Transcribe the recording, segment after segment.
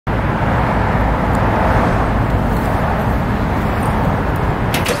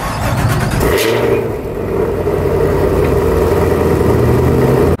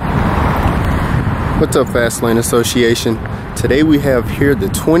What's up, Fast Lane Association? Today we have here the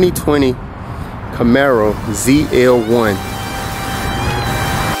 2020 Camaro ZL1.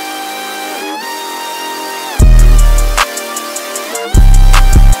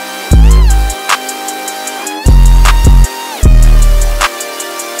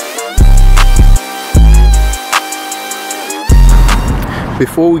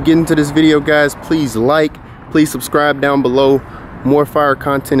 Before we get into this video, guys, please please subscribe down below. More fire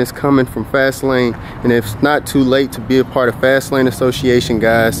content is coming from Fast Lane, and it's not too late to be a part of Fast Lane Association,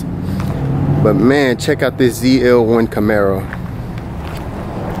 guys. But man, check out this ZL1 Camaro.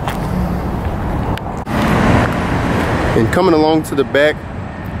 And coming along to the back,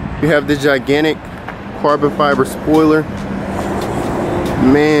 you have the gigantic carbon fiber spoiler.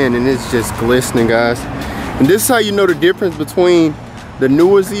 Man, and it's just glistening, guys. And this is how you know the difference between the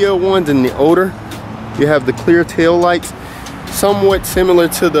newer ZL1s and the older. You have the clear tail lights, somewhat similar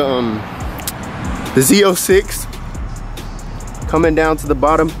to the Z06. Coming down to the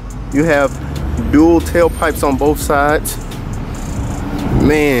bottom, you have dual tailpipes on both sides.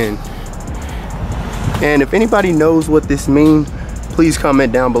 Man, and if anybody knows what this means, please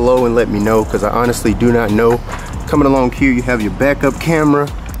comment down below and let me know, because I honestly do not know. Coming along here, you have your backup camera,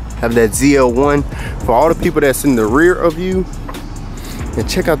 have that ZL1 for all the people that's in the rear of you. And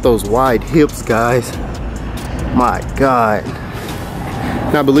check out those wide hips, guys. My God.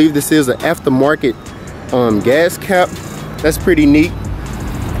 And I believe this is an aftermarket gas cap. That's pretty neat.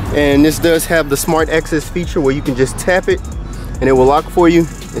 And this does have the smart access feature where you can just tap it and it will lock for you,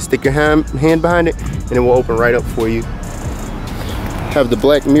 and stick your hand behind it and it will open right up for you. Have the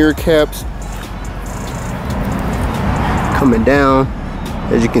black mirror caps. Coming down,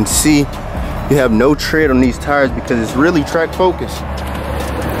 as you can see, you have no tread on these tires because it's really track focused.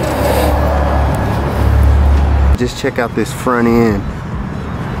 Just check out this front end.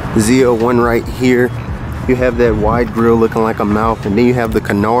 ZL1 right here. You have that wide grille looking like a mouth, and then you have the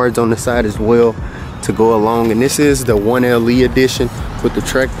canards on the side as well to go along. And this is the 1LE edition with the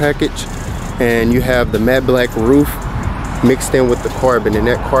track package. And you have the matte black roof mixed in with the carbon, and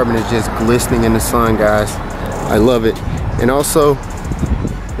that carbon is just glistening in the sun, guys. I love it. And also,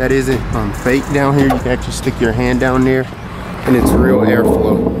 that isn't fake down here. You can actually stick your hand down there and it's real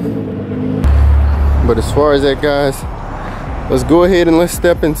airflow. But as far as that, guys, let's go ahead and let's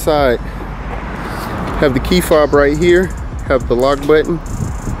step inside. Have the key fob right here, have the lock button,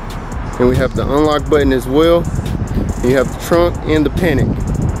 and we have the unlock button as well. And you have the trunk and the panic.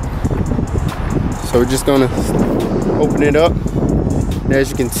 So we're just gonna open it up. And as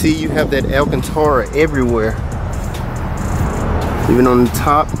you can see, you have that Alcantara everywhere, even on the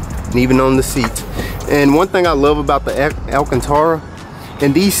top and even on the seats. And one thing I love about the Alcantara,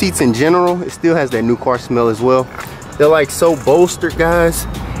 and these seats in general, it still has that new car smell as well. They're like so bolstered, guys,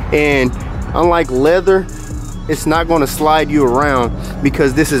 and unlike leather, it's not going to slide you around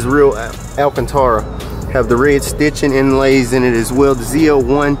because this is real Alcantara. Have the red stitching inlays in it as well. The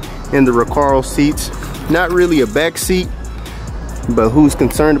ZL1 and the Recaro seats, not really a back seat, but who's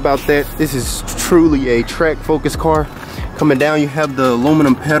concerned about that? This is truly a track focused car. Coming down, you have the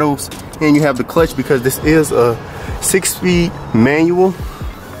aluminum pedals and you have the clutch because this is a 6-speed manual.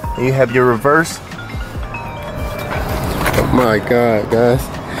 And you have your reverse. Oh my God, guys.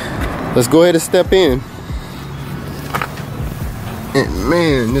 Let's go ahead and step in. And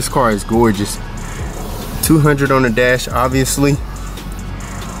man, this car is gorgeous. 200 on the dash, obviously.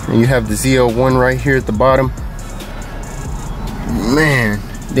 And you have the ZL1 right here at the bottom. Man,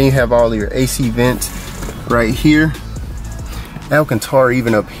 then you have all your AC vents right here. Alcantara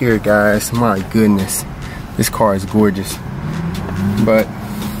even up here, guys. My goodness, this car is gorgeous. But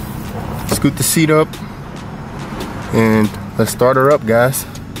scoot the seat up and let's start her up, guys.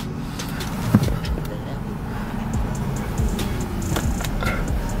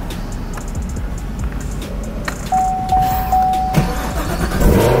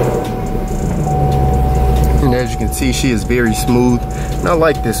 And as you can see, she is very smooth. And I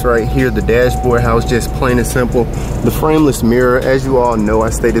like this right here, the dashboard, how it's just plain and simple. The frameless mirror, as you all know, I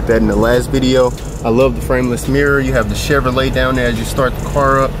stated that in the last video. I love the frameless mirror. You have the Chevrolet down there as you start the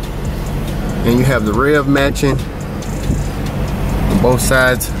car up. And you have the rev matching on both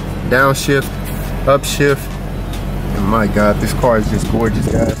sides, downshift, upshift. And my God, this car is just gorgeous,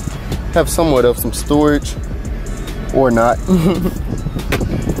 guys. Have somewhat of some storage, or not.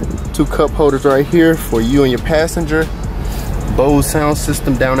 2 cup holders right here for you and your passenger. Bose sound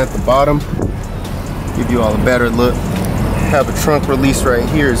system down at the bottom, give you all a better look. Have a trunk release right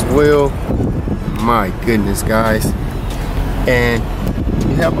here as well. My goodness, guys. And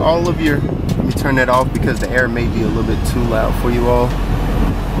you have all of your, let me turn that off because the air may be a little bit too loud for you all.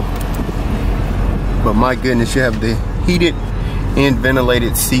 but my goodness, you have the heated and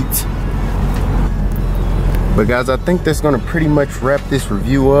ventilated seats. But guys, I think that's gonna pretty much wrap this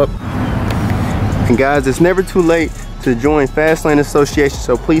review up. And guys, it's never too late to join Fast Lane Association,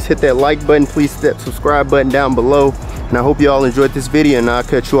 so please hit that like button, please hit that subscribe button down below. And I hope you all enjoyed this video, and I'll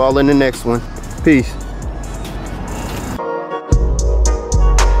catch you all in the next one. Peace.